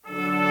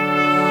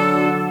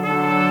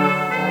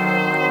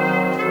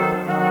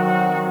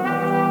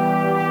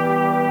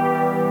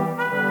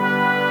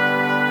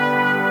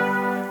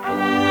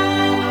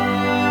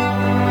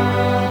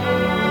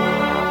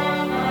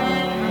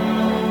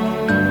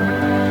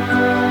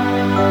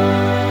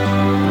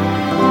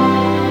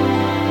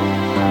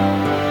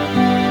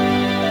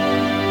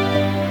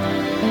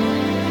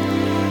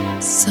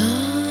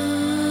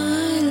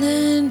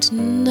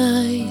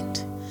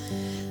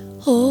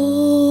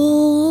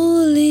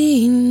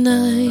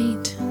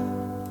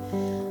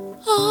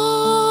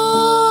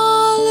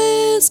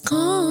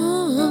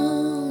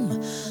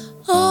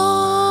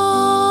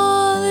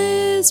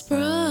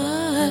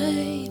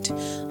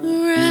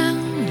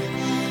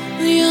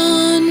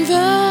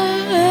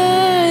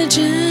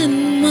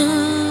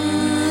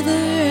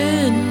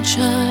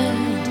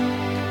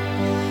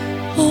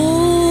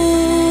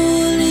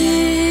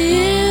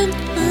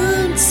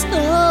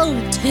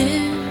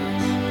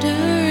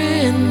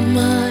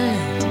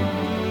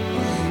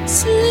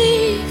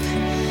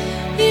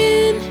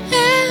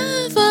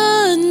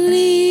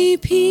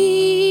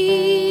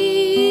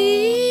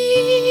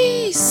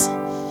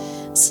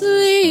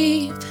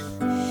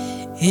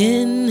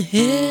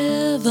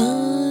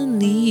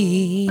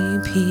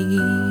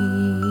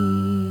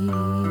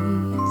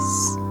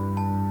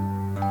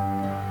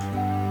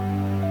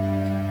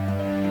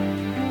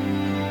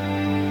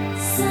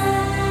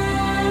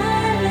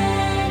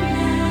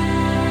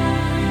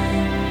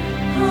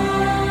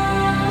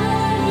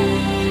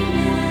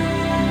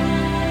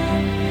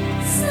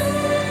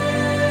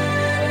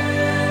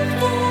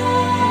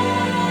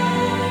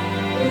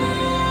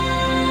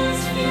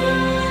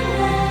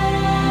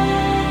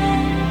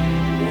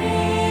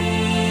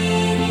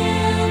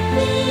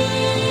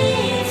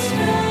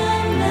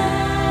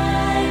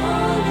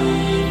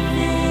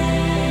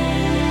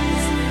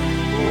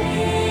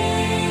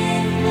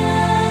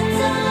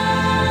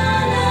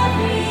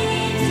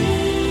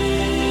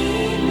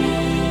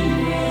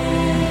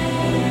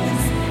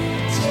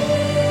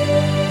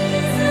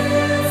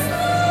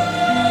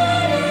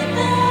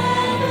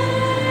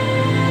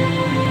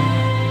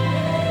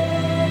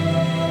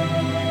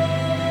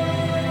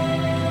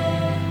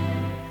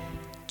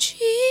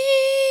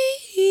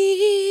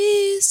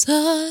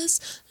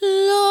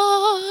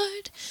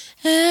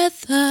at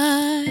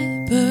thy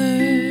birth.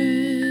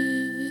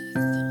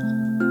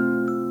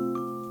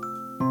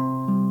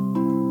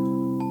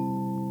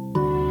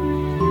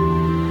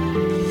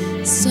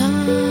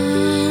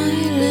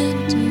 Silent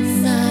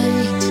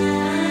night,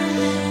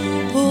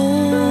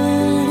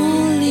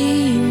 holy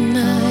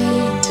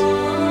night,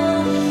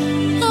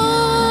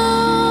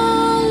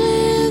 all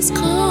is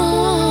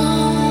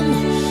calm,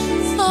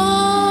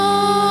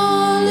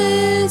 all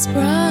is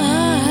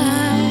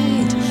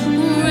bright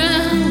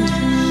around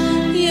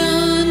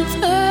yon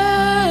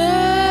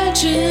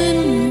virgin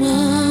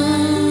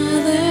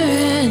mother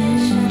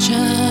and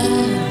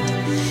child.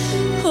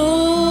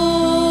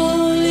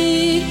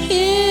 Holy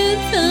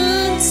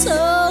infant, so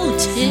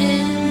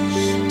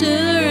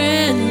tender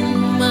and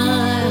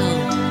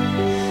mild,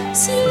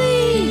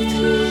 sleep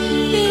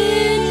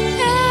in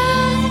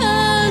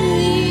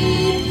heavenly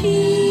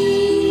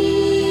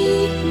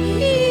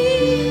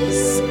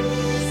peace.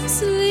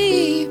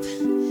 Sleep,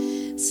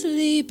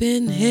 sleep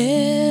in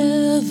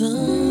heavenly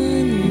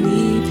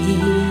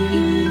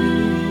peace.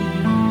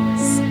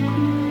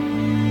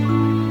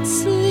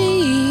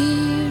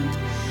 Sleep,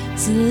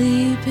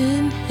 sleep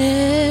in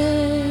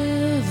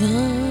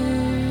heaven.